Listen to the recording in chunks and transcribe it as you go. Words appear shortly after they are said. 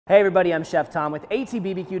Hey everybody, I'm Chef Tom with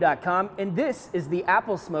allthingsbbq.com, and this is the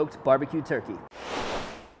apple smoked barbecue turkey.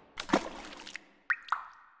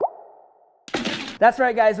 That's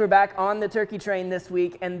right guys, we're back on the turkey train this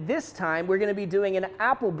week, and this time we're gonna be doing an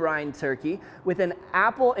apple brine turkey with an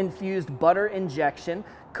apple infused butter injection,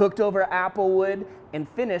 cooked over apple wood, and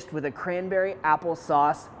finished with a cranberry apple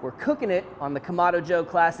sauce. We're cooking it on the Kamado Joe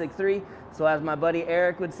Classic 3, so as my buddy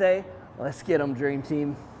Eric would say, let's get 'em, Dream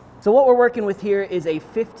Team. So what we're working with here is a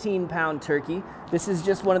 15-pound turkey. This is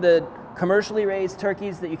just one of the commercially raised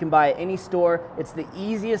turkeys that you can buy at any store. It's the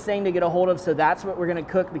easiest thing to get a hold of, so that's what we're gonna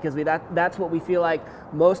cook because that's what we feel like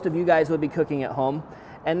most of you guys would be cooking at home.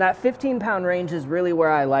 And that 15-pound range is really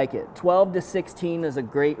where I like it. 12 to 16 is a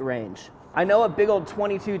great range. I know a big old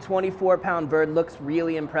 22, 24-pound bird looks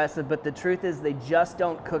really impressive, but the truth is they just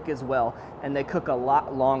don't cook as well, and they cook a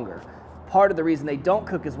lot longer. Part of the reason they don't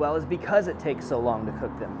cook as well is because it takes so long to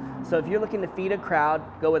cook them. So if you're looking to feed a crowd,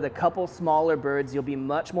 go with a couple smaller birds. You'll be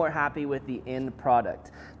much more happy with the end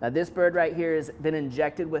product. Now this bird right here has been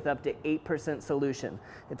injected with up to 8% solution.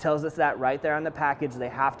 It tells us that right there on the package. They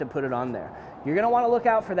have to put it on there. You're gonna wanna look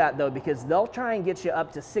out for that though, because they'll try and get you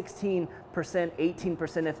up to 16%,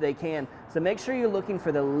 18% if they can. So make sure you're looking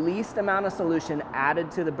for the least amount of solution added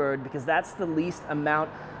to the bird, because that's the least amount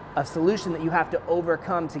of solution that you have to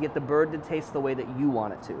overcome to get the bird to taste the way that you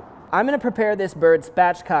want it to. I'm gonna prepare this bird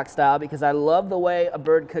spatchcock style because I love the way a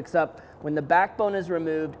bird cooks up. When the backbone is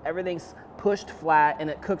removed, everything's pushed flat and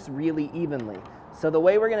it cooks really evenly. So the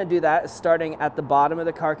way we're gonna do that is starting at the bottom of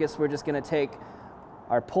the carcass. We're just gonna take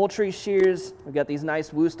our poultry shears. We've got these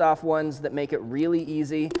nice Woostoff ones that make it really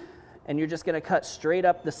easy. And you're just gonna cut straight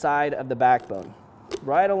up the side of the backbone,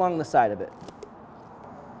 right along the side of it.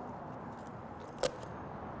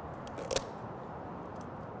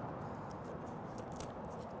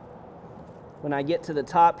 When I get to the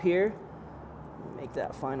top here, make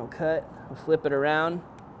that final cut, we'll flip it around,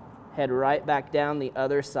 head right back down the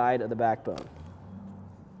other side of the backbone.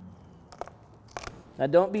 Now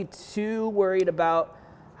don't be too worried about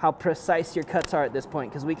how precise your cuts are at this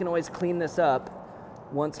point, because we can always clean this up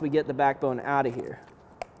once we get the backbone out of here.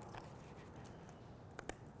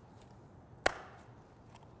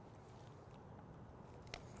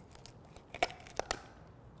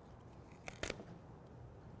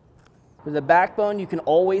 With the backbone, you can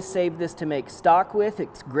always save this to make stock with.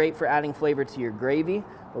 It's great for adding flavor to your gravy,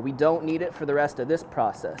 but we don't need it for the rest of this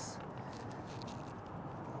process.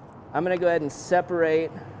 I'm gonna go ahead and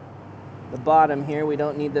separate the bottom here. We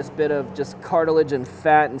don't need this bit of just cartilage and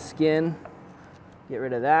fat and skin. Get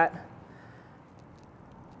rid of that.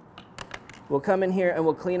 We'll come in here and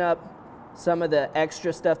we'll clean up some of the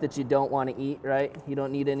extra stuff that you don't want to eat, right? You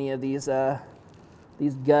don't need any of these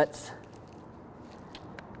guts.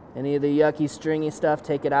 Any of the yucky, stringy stuff,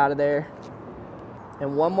 take it out of there.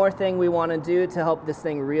 And one more thing we want to do to help this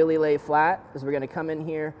thing really lay flat is we're going to come in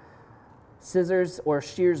here, scissors or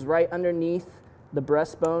shears right underneath the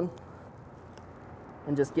breastbone,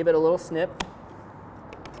 and just give it a little snip.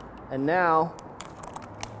 And now,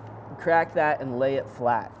 crack that and lay it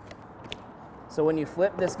flat. So when you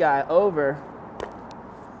flip this guy over,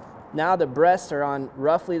 now the breasts are on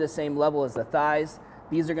roughly the same level as the thighs.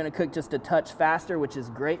 These are gonna cook just a touch faster, which is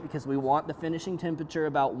great because we want the finishing temperature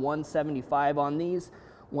about 175 on these,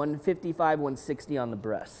 155, 160 on the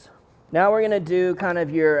breasts. Now we're gonna do kind of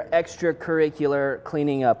your extracurricular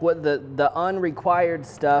cleaning up. What the unrequired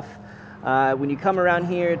stuff, when you come around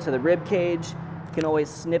here to the rib cage, you can always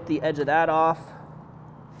snip the edge of that off.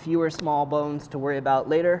 Fewer small bones to worry about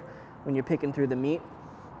later when you're picking through the meat.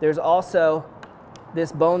 There's also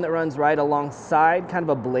this bone that runs right alongside, kind of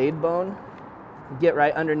a blade bone. Get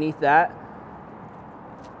right underneath that,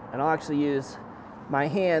 and I'll actually use my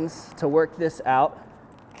hands to work this out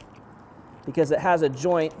because it has a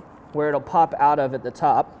joint where it'll pop out of at the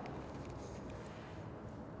top.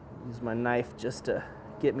 Use my knife just to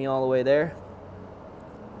get me all the way there.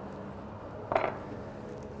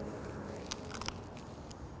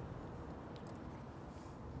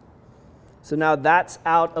 So now that's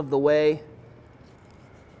out of the way,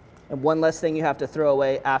 and one less thing you have to throw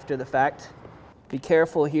away after the fact. Be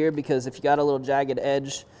careful here because if you got a little jagged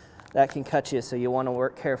edge, that can cut you, so you want to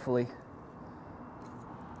work carefully.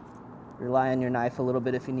 Rely on your knife a little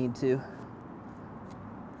bit if you need to.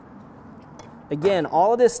 Again,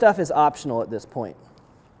 all of this stuff is optional at this point.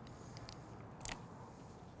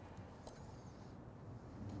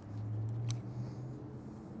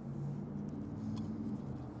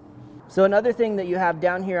 So another thing that you have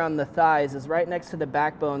down here on the thighs is right next to the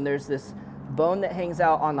backbone, there's this bone that hangs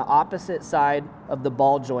out on the opposite side of the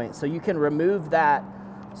ball joint. So you can remove that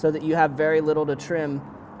so that you have very little to trim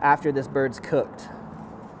after this bird's cooked.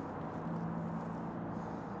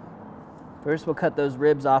 First we'll cut those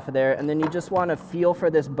ribs off of there, and then you just want to feel for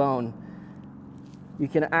this bone. You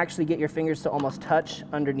can actually get your fingers to almost touch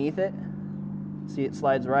underneath it. See, it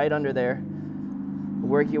slides right under there.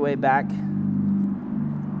 Work your way back.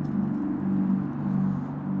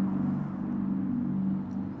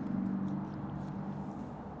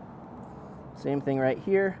 Same thing right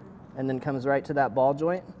here, and then comes right to that ball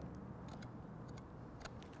joint.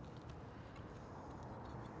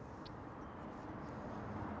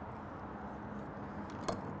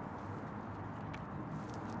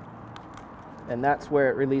 And that's where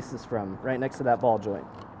it releases from, right next to that ball joint.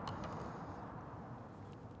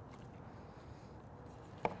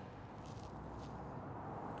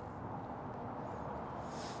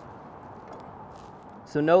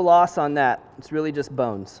 So no loss on that. It's really just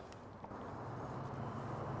bones.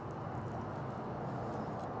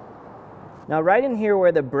 Now right in here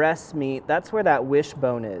where the breasts meet, that's where that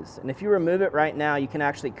wishbone is. And if you remove it right now, you can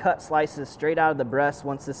actually cut slices straight out of the breast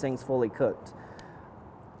once this thing's fully cooked.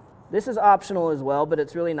 This is optional as well, but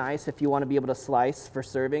it's really nice if you want to be able to slice for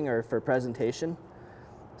serving or for presentation.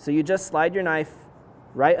 So you just slide your knife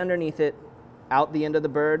right underneath it, out the end of the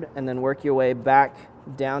bird, and then work your way back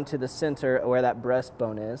down to the center where that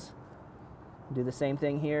breastbone is. Do the same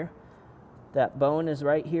thing here. That bone is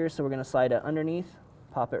right here, so we're going to slide it underneath,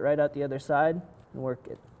 pop it right out the other side, and work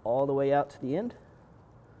it all the way out to the end.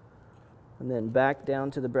 And then back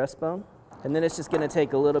down to the breastbone. And then it's just going to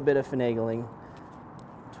take a little bit of finagling.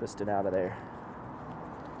 Twist it out of there.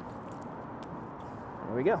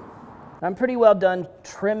 There we go. I'm pretty well done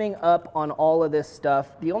trimming up on all of this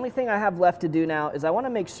stuff. The only thing I have left to do now is I want to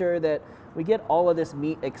make sure that we get all of this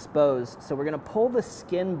meat exposed. So we're going to pull the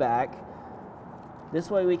skin back. This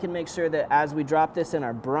way we can make sure that as we drop this in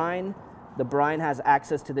our brine, the brine has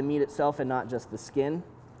access to the meat itself and not just the skin.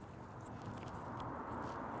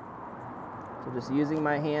 So just using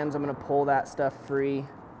my hands, I'm going to pull that stuff free.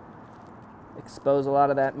 Expose a lot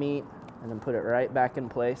of that meat, and then put it right back in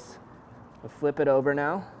place. We'll flip it over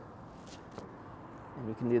now, and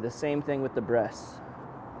you can do the same thing with the breasts.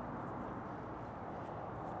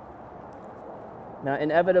 Now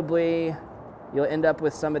inevitably, you'll end up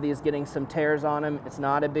with some of these getting some tears on them. It's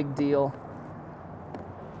not a big deal,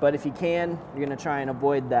 but if you can, you're going to try and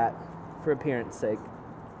avoid that for appearance sake.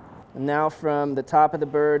 And now from the top of the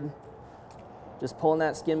bird, just pulling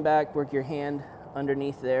that skin back, work your hand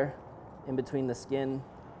underneath there, in between the skin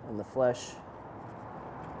and the flesh,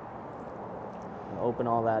 and open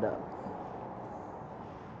all that up.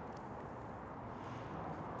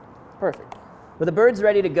 Perfect. Well, the bird's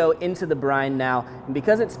ready to go into the brine now, and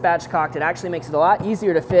because it's spatchcocked, it actually makes it a lot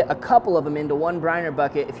easier to fit a couple of them into one briner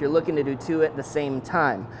bucket if you're looking to do two at the same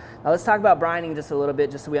time. Now let's talk about brining just a little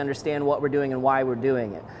bit, just so we understand what we're doing and why we're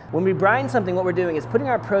doing it. When we brine something, what we're doing is putting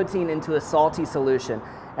our protein into a salty solution.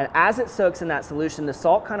 And as it soaks in that solution, the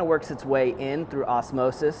salt kind of works its way in through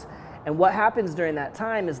osmosis. And what happens during that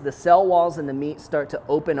time is the cell walls in the meat start to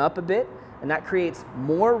open up a bit, and that creates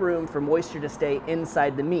more room for moisture to stay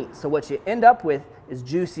inside the meat. So what you end up with is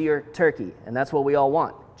juicier turkey, and that's what we all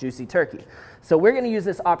want, juicy turkey. So we're going to use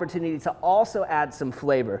this opportunity to also add some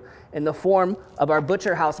flavor in the form of our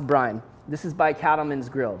Butcher House brine. This is by Cattleman's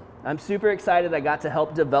Grill. I'm super excited I got to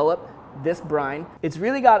help develop this brine. It's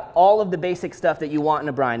really got all of the basic stuff that you want in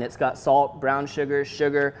a brine. It's got salt, brown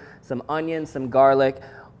sugar, some onions, some garlic.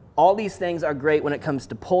 All these things are great when it comes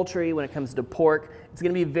to poultry, when it comes to pork. It's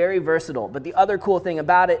going to be very versatile. But the other cool thing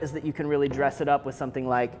about it is that you can really dress it up with something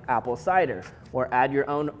like apple cider or add your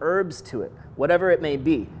own herbs to it, whatever it may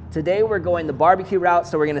be. Today we're going the barbecue route,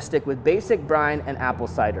 so we're going to stick with basic brine and apple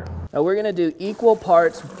cider. Now we're going to do equal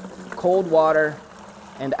parts cold water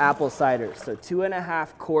and apple cider. So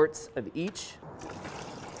 2.5 quarts of each.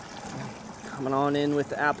 Coming on in with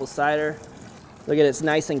the apple cider. Look at it, it's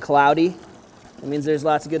nice and cloudy. It means there's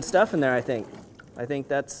lots of good stuff in there, I think. I think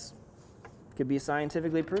that's could be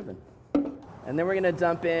scientifically proven. And then we're gonna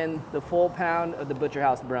dump in the full pound of the Butcher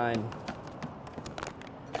House brine.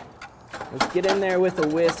 Let's get in there with a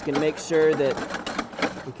whisk and make sure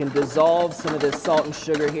that we can dissolve some of this salt and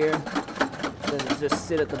sugar here. Doesn't just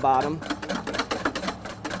sit at the bottom.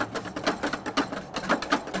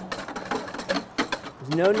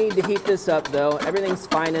 There's no need to heat this up though. Everything's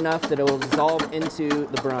fine enough that it will dissolve into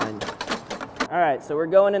the brine. All right, so we're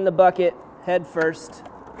going in the bucket head first.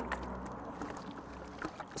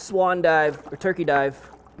 Swan dive, or turkey dive.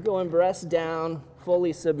 Going breast down,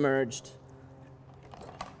 fully submerged.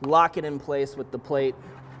 Lock it in place with the plate,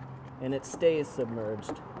 and it stays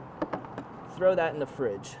submerged. Throw that in the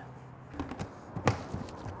fridge.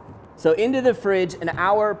 So into the fridge, an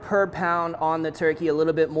hour per pound on the turkey. A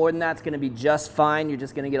little bit more than that's gonna be just fine. You're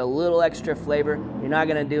just gonna get a little extra flavor. You're not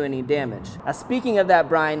gonna do any damage. Now, speaking of that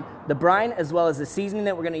brine, the brine as well as the seasoning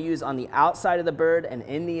that we're gonna use on the outside of the bird and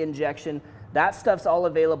in the injection, that stuff's all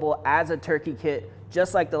available as a turkey kit,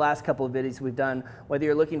 just like the last couple of videos we've done, whether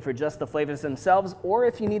you're looking for just the flavors themselves or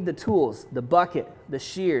if you need the tools, the bucket, the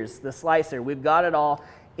shears, the slicer, we've got it all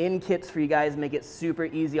in kits for you guys. Make it super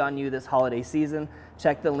easy on you this holiday season.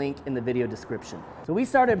 Check the link in the video description. So we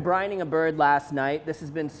started brining a bird last night. This has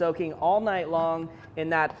been soaking all night long in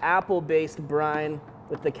that apple-based brine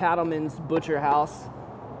with the Cattleman's Butcher House.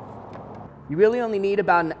 You really only need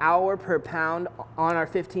about an hour per pound on our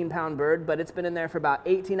 15-pound bird, but it's been in there for about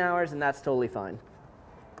 18 hours and that's totally fine.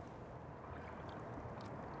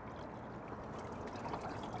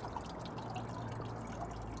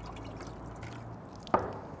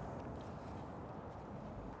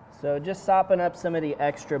 So just sopping up some of the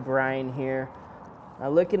extra brine here. Now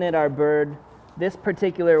looking at our bird, this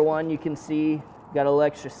particular one you can see got a little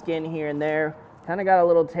extra skin here and there. Kind of got a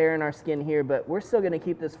little tear in our skin here, but we're still gonna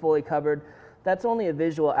keep this fully covered. That's only a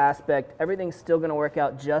visual aspect. Everything's still gonna work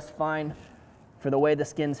out just fine. For the way the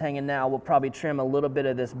skin's hanging now, we'll probably trim a little bit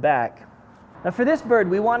of this back. Now for this bird,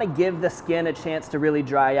 we wanna give the skin a chance to really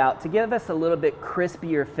dry out, to give us a little bit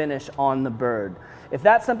crispier finish on the bird. If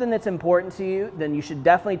that's something that's important to you, then you should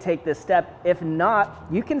definitely take this step. If not,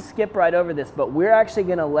 you can skip right over this, but we're actually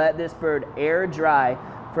gonna let this bird air dry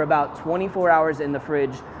for about 24 hours in the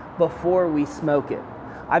fridge before we smoke it.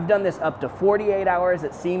 I've done this up to 48 hours.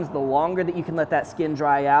 It seems the longer that you can let that skin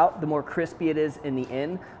dry out, the more crispy it is in the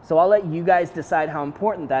end. So I'll let you guys decide how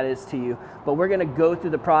important that is to you, but we're gonna go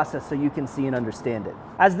through the process so you can see and understand it.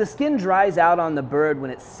 As the skin dries out on the bird when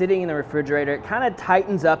it's sitting in the refrigerator, it kind of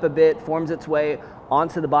tightens up a bit, forms its way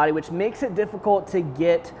onto the body, which makes it difficult to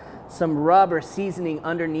get some rub or seasoning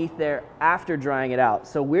underneath there after drying it out.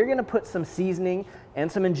 So we're gonna put some seasoning and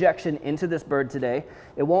some injection into this bird today.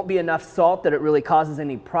 It won't be enough salt that it really causes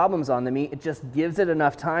any problems on the meat. It just gives it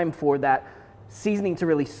enough time for that seasoning to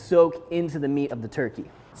really soak into the meat of the turkey.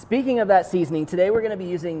 Speaking of that seasoning, today we're gonna be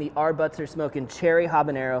using the Our Butts Are Smoking Cherry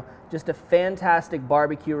Habanero, just a fantastic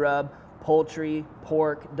barbecue rub, poultry,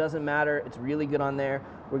 pork, doesn't matter, it's really good on there.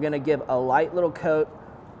 We're gonna give a light little coat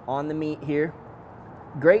on the meat here.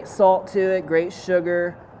 Great salt to it, great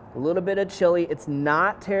sugar, a little bit of chili. It's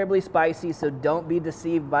not terribly spicy, so don't be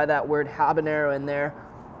deceived by that word habanero in there.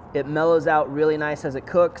 It mellows out really nice as it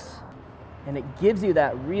cooks, and it gives you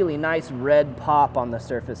that really nice red pop on the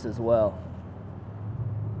surface as well.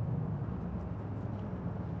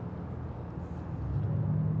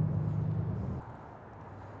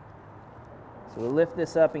 So we'll lift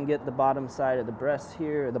this up and get the bottom side of the breast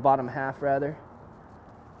here, or the bottom half rather.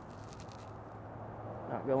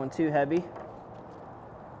 Not going too heavy.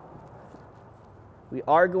 We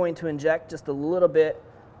are going to inject just a little bit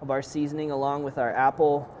of our seasoning along with our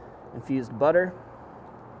apple infused butter.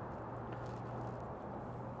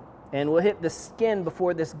 And we'll hit the skin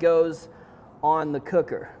before this goes on the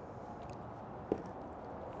cooker.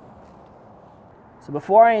 So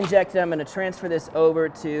before I inject it, I'm going to transfer this over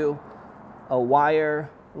to a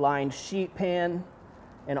wire-lined sheet pan.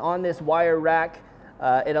 And on this wire rack,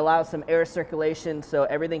 it allows some air circulation so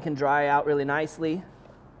everything can dry out really nicely.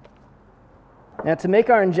 Now to make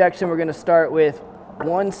our injection, we're going to start with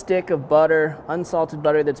 1 stick of butter, unsalted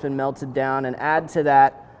butter that's been melted down, and add to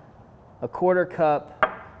that a 1/4 cup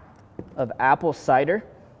of apple cider.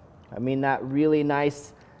 I mean that really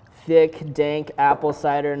nice, thick, dank apple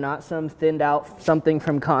cider, not some thinned out something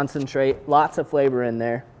from concentrate. Lots of flavor in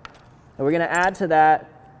there. And we're going to add to that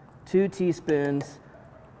 2 teaspoons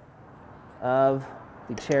of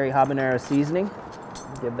the cherry habanero seasoning.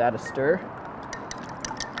 Give that a stir.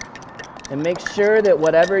 And make sure that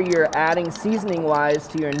whatever you're adding seasoning-wise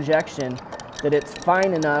to your injection, that it's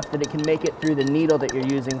fine enough that it can make it through the needle that you're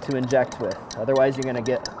using to inject with. Otherwise, you're gonna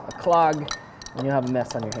get a clog and you'll have a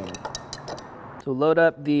mess on your hand. So load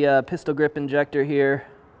up the pistol grip injector here.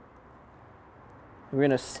 We're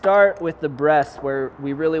gonna start with the breast where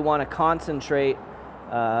we really wanna concentrate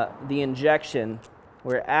the injection.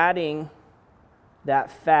 We're adding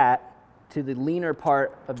that fat to the leaner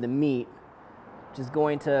part of the meat, which is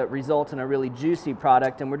going to result in a really juicy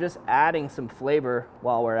product, and we're just adding some flavor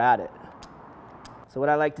while we're at it. So what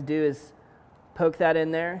I like to do is poke that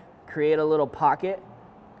in there, create a little pocket,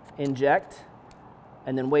 inject,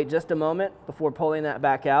 and then wait just a moment before pulling that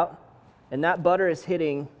back out. And that butter is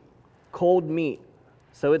hitting cold meat,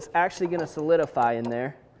 so it's actually gonna solidify in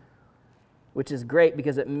there, which is great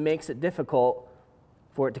because it makes it difficult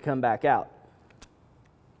for it to come back out.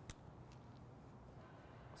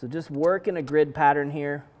 So just work in a grid pattern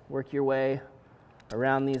here, work your way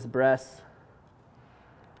around these breasts,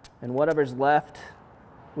 and whatever's left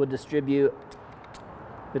will distribute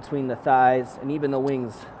between the thighs and even the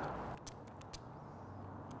wings.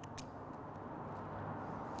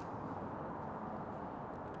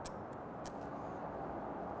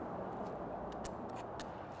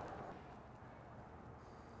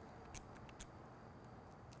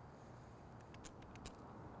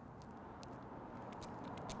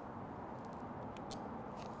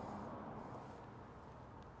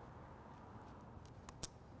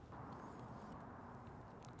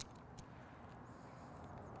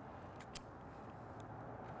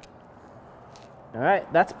 All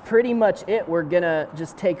right, that's pretty much it. We're gonna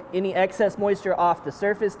just take any excess moisture off the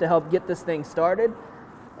surface to help get this thing started,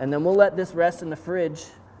 and then we'll let this rest in the fridge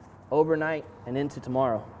overnight and into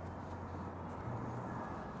tomorrow.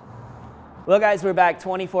 Well guys, we're back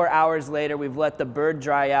 24 hours later. We've let the bird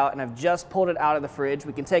dry out and I've just pulled it out of the fridge.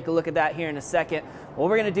 We can take a look at that here in a second. What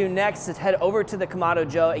we're gonna do next is head over to the Kamado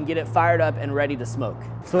Joe and get it fired up and ready to smoke.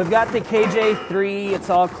 So we've got the KJ3, it's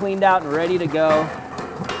all cleaned out and ready to go.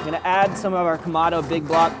 I'm gonna add some of our Kamado big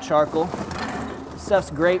block charcoal. This stuff's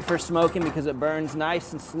great for smoking because it burns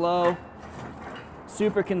nice and slow,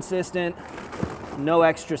 super consistent, no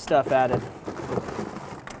extra stuff added.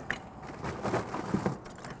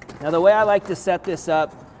 Now the way I like to set this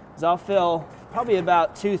up is I'll fill probably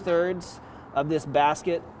about 2/3 of this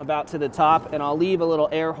basket about to the top, and I'll leave a little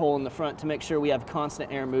air hole in the front to make sure we have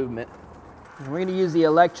constant air movement. And we're gonna use the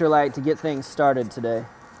electrolyte to get things started today.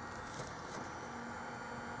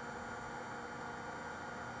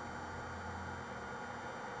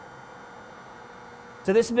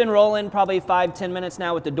 So this has been rolling probably 5-10 minutes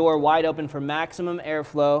now with the door wide open for maximum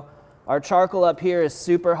airflow. Our charcoal up here is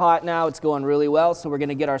super hot now. It's going really well, so we're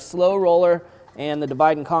gonna get our slow roller and the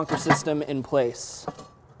divide and conquer system in place.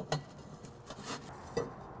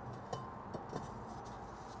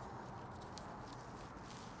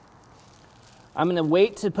 I'm gonna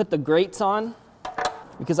wait to put the grates on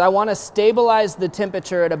because I wanna stabilize the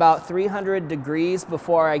temperature at about 300 degrees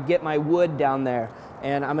before I get my wood down there.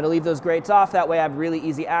 And I'm gonna leave those grates off, that way I have really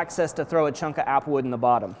easy access to throw a chunk of apple wood in the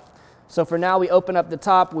bottom. So for now, we open up the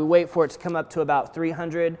top, we wait for it to come up to about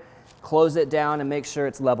 300, close it down and make sure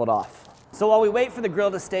it's leveled off. So while we wait for the grill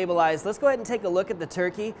to stabilize, let's go ahead and take a look at the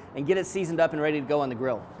turkey and get it seasoned up and ready to go on the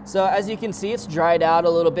grill. So as you can see, it's dried out a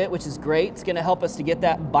little bit, which is great. It's gonna help us to get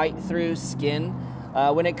that bite through skin.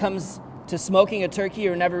 When it comes to smoking a turkey,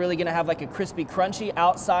 you're never really gonna have like a crispy, crunchy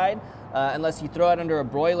outside unless you throw it under a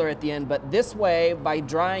broiler at the end. But this way, by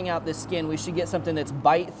drying out this skin, we should get something that's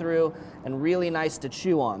bite through and really nice to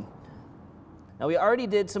chew on. Now we already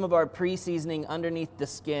did some of our pre-seasoning underneath the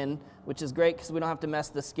skin, which is great because we don't have to mess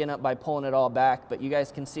the skin up by pulling it all back, but you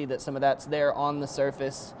guys can see that some of that's there on the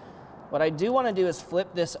surface. What I do want to do is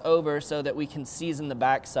flip this over so that we can season the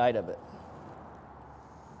back side of it.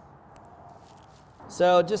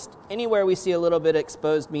 So just anywhere we see a little bit of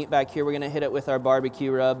exposed meat back here, we're going to hit it with our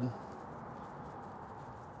barbecue rub.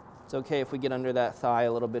 It's okay if we get under that thigh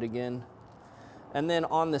a little bit again. And then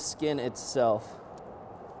on the skin itself.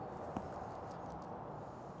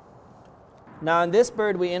 Now on this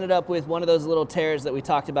bird, we ended up with one of those little tears that we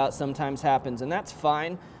talked about sometimes happens, and that's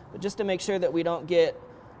fine, but just to make sure that we don't get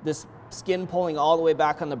this skin pulling all the way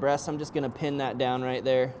back on the breast, I'm just gonna pin that down right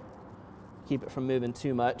there, keep it from moving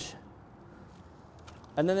too much.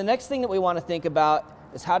 And then the next thing that we wanna think about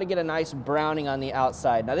is how to get a nice browning on the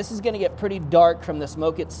outside. Now this is gonna get pretty dark from the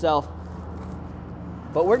smoke itself,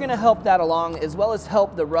 but we're gonna help that along as well as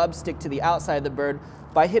help the rub stick to the outside of the bird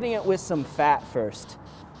by hitting it with some fat first.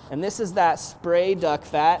 And this is that spray duck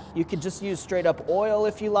fat. You could just use straight up oil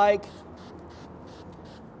if you like.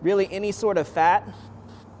 Really any sort of fat.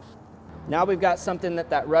 Now we've got something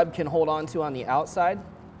that rub can hold on to on the outside.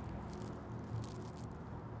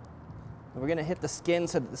 And we're gonna hit the skin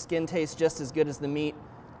so that the skin tastes just as good as the meat,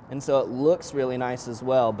 and so it looks really nice as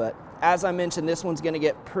well. But as I mentioned, this one's gonna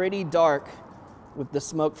get pretty dark with the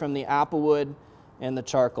smoke from the applewood and the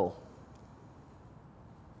charcoal.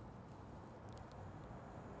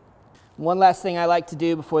 One last thing I like to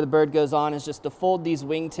do before the bird goes on is just to fold these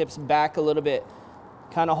wing tips back a little bit.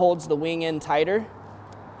 Kind of holds the wing in tighter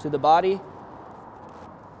to the body.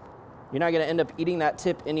 You're not going to end up eating that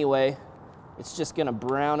tip anyway. It's just going to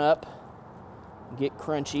brown up and get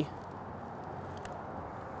crunchy.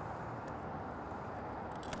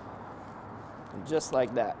 And just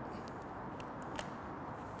like that.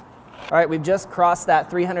 All right, we've just crossed that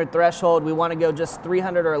 300 threshold. We want to go just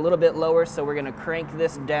 300 or a little bit lower, so we're going to crank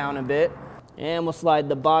this down a bit. And we'll slide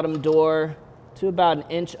the bottom door to about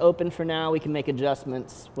 1 inch open for now. We can make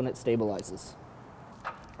adjustments when it stabilizes.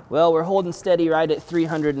 Well, we're holding steady right at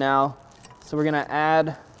 300 now. So we're gonna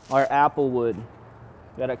add our apple wood.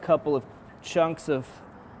 Got a couple of chunks of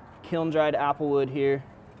kiln-dried apple wood here.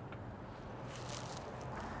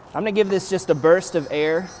 I'm gonna give this just a burst of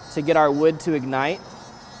air to get our wood to ignite.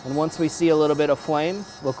 And once we see a little bit of flame,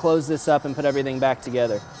 we'll close this up and put everything back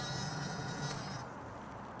together.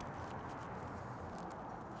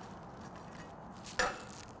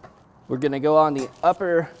 We're gonna go on the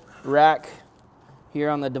upper rack here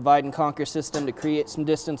on the divide and conquer system to create some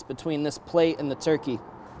distance between this plate and the turkey.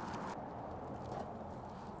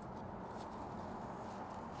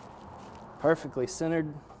 Perfectly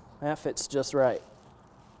centered. That fits just right.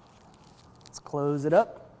 Let's close it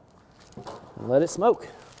up and let it smoke.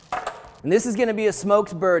 And this is gonna be a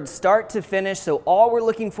smoked bird start to finish, so all we're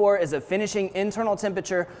looking for is a finishing internal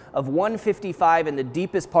temperature of 155 in the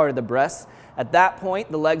deepest part of the breast. At that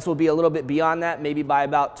point, the legs will be a little bit beyond that, maybe by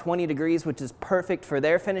about 20 degrees, which is perfect for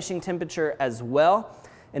their finishing temperature as well.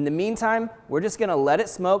 In the meantime, we're just gonna let it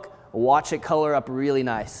smoke, watch it color up really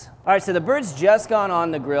nice. All right, so the bird's just gone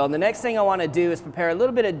on the grill, and the next thing I wanna do is prepare a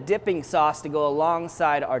little bit of dipping sauce to go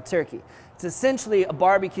alongside our turkey. It's essentially a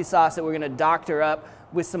barbecue sauce that we're gonna doctor up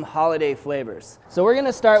with some holiday flavors. So we're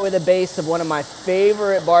gonna start with a base of one of my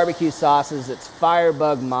favorite barbecue sauces. It's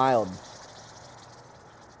Firebug Mild.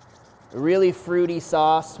 A really fruity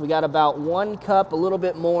sauce. We got about 1 cup, a little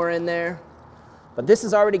bit more in there. But this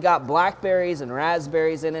has already got blackberries and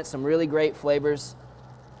raspberries in it, some really great flavors.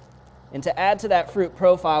 And to add to that fruit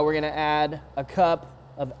profile, we're gonna add a cup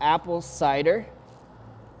of apple cider,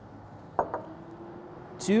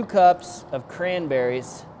 2 cups of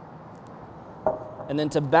cranberries, and then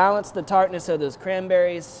to balance the tartness of those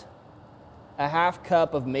cranberries, a 1/2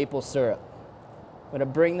 cup of maple syrup. I'm gonna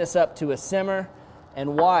bring this up to a simmer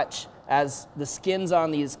and watch as the skins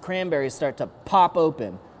on these cranberries start to pop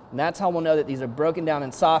open. And that's how we'll know that these are broken down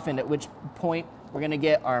and softened, at which point we're gonna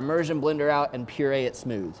get our immersion blender out and puree it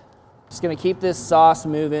smooth. Just gonna keep this sauce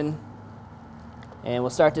moving, and we'll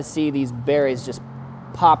start to see these berries just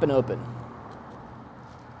popping open.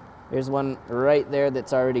 There's one right there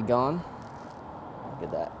that's already gone. Look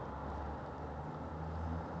at that.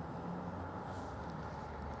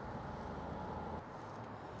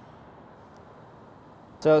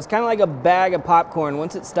 So it's kind of like a bag of popcorn.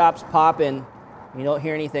 Once it stops popping, you don't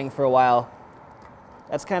hear anything for a while.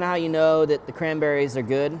 That's kind of how you know that the cranberries are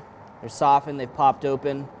good. They're softened, they've popped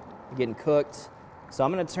open, they're getting cooked. So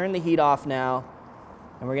I'm gonna turn the heat off now,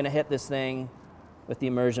 and we're gonna hit this thing with the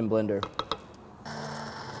immersion blender.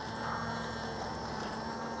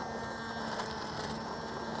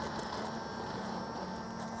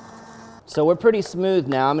 So we're pretty smooth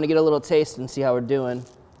now. I'm gonna get a little taste and see how we're doing.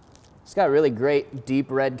 It's got a really great deep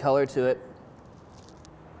red color to it.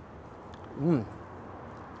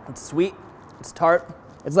 It's sweet, it's tart.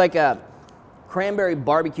 It's like a cranberry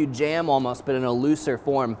barbecue jam almost, but in a looser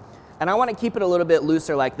form. And I wanna keep it a little bit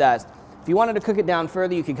looser like that. If you wanted to cook it down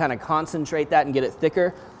further, you could kind of concentrate that and get it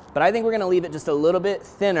thicker. But I think we're gonna leave it just a little bit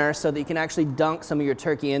thinner so that you can actually dunk some of your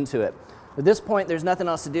turkey into it. At this point, there's nothing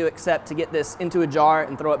else to do except to get this into a jar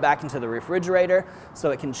and throw it back into the refrigerator so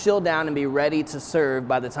it can chill down and be ready to serve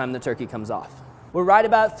by the time the turkey comes off. We're right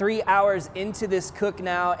about 3 hours into this cook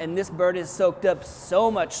now, and this bird has soaked up so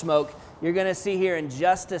much smoke. You're gonna see here in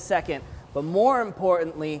just a second. But more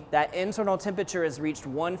importantly, that internal temperature has reached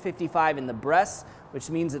 155 in the breast, which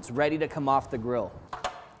means it's ready to come off the grill.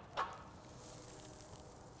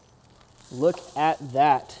 Look at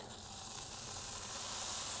that.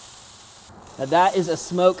 Now that is a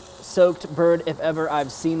smoke-soaked bird if ever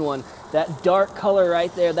I've seen one. That dark color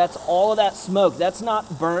right there, that's all of that smoke. That's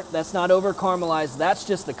not burnt, that's not over caramelized. That's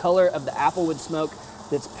just the color of the applewood smoke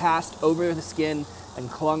that's passed over the skin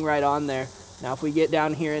and clung right on there. Now if we get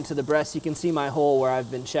down here into the breast, you can see my hole where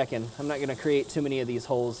I've been checking. I'm not gonna create too many of these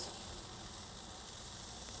holes.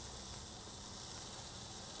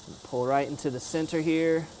 Pull right into the center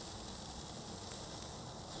here.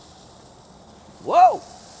 Whoa!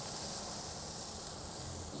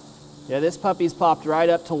 Yeah, this puppy's popped right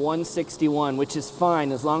up to 161, which is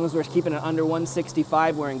fine. As long as we're keeping it under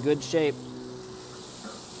 165, we're in good shape.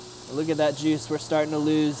 Look at that juice we're starting to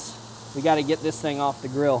lose. We got to get this thing off the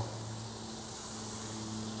grill.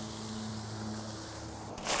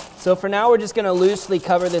 So for now, we're just going to loosely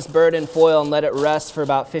cover this bird in foil and let it rest for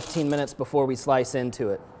about 15 minutes before we slice into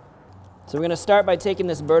it. So we're going to start by taking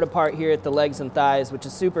this bird apart here at the legs and thighs, which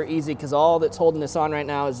is super easy because all that's holding this on right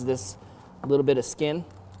now is this little bit of skin.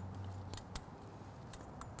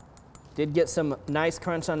 Did get some nice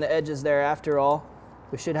crunch on the edges there after all.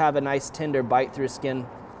 We should have a nice tender bite through skin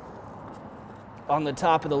on the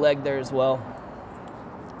top of the leg there as well.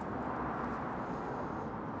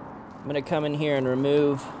 I'm gonna come in here and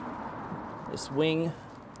remove this wing.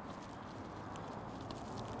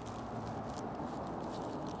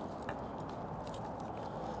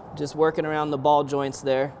 Just working around the ball joints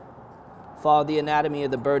there. Follow the anatomy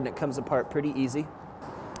of the bird and it comes apart pretty easy.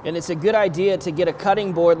 And it's a good idea to get a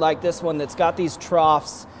cutting board like this one that's got these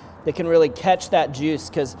troughs that can really catch that juice,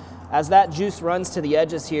 because as that juice runs to the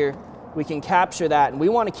edges here, we can capture that, and we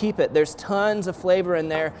want to keep it. There's tons of flavor in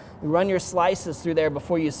there. You run your slices through there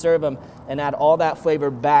before you serve them and add all that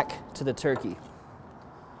flavor back to the turkey.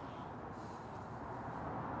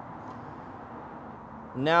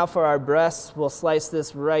 Now for our breasts, we'll slice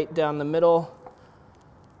this right down the middle.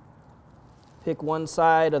 Pick one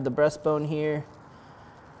side of the breastbone here,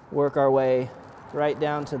 work our way right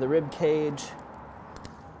down to the rib cage.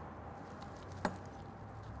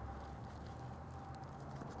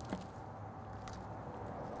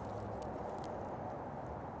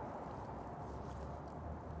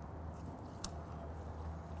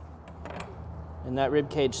 And that rib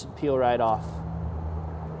cage should peel right off.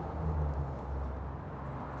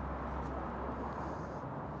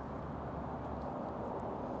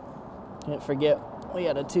 Can't forget, we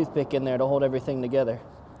had a toothpick in there to hold everything together.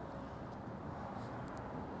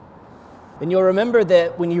 And you'll remember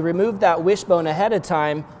that when you remove that wishbone ahead of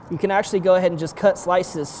time, you can actually go ahead and just cut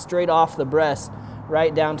slices straight off the breast,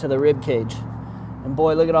 right down to the rib cage. And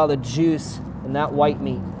boy, look at all the juice in that white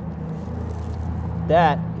meat.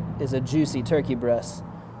 That is a juicy turkey breast.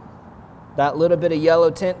 That little bit of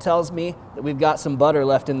yellow tint tells me that we've got some butter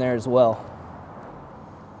left in there as well.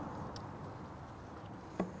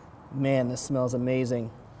 Man, this smells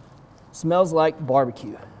amazing. Smells like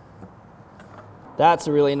barbecue. That's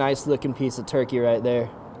a really nice looking piece of turkey right there.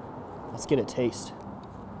 Let's get a taste.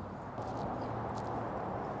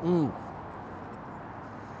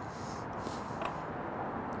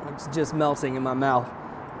 It's just melting in my mouth.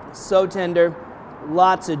 So tender,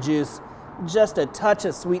 lots of juice, just a touch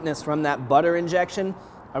of sweetness from that butter injection.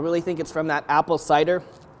 I really think it's from that apple cider.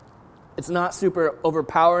 It's not super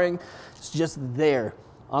overpowering, it's just there.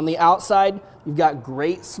 On the outside, you've got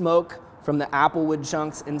great smoke from the applewood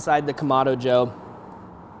chunks inside the Kamado Joe.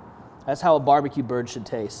 That's how a barbecue bird should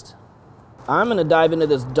taste. I'm gonna dive into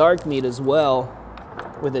this dark meat as well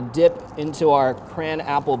with a dip into our cran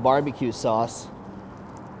apple barbecue sauce.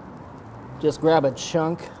 Just grab a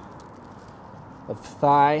chunk of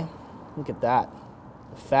thigh. Look at that.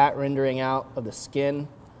 The fat rendering out of the skin.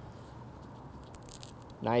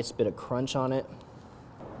 Nice bit of crunch on it.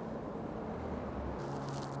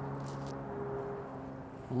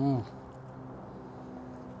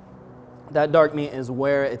 That dark meat is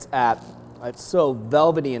where it's at. It's so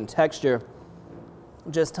velvety in texture.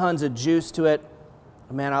 Just tons of juice to it.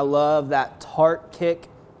 Man, I love that tart kick.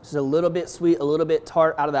 Just a little bit sweet, a little bit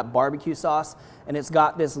tart out of that barbecue sauce. And it's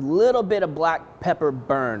got this little bit of black pepper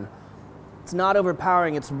burn. It's not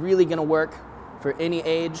overpowering. It's really gonna work for any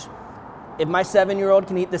age. If my 7-year-old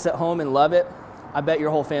can eat this at home and love it, I bet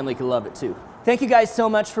your whole family can love it too. Thank you guys so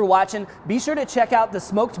much for watching. Be sure to check out the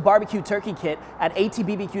smoked barbecue turkey kit at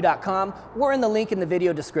allthingsbbq.com or in the link in the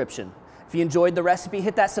video description. If you enjoyed the recipe,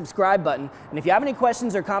 hit that subscribe button. And if you have any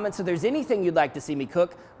questions or comments or there's anything you'd like to see me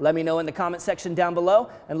cook, let me know in the comment section down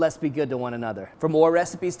below, and let's be good to one another. For more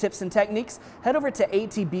recipes, tips, and techniques, head over to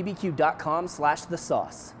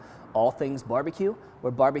allthingsbbq.com/thesauce. All Things Barbecue,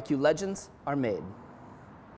 where barbecue legends are made.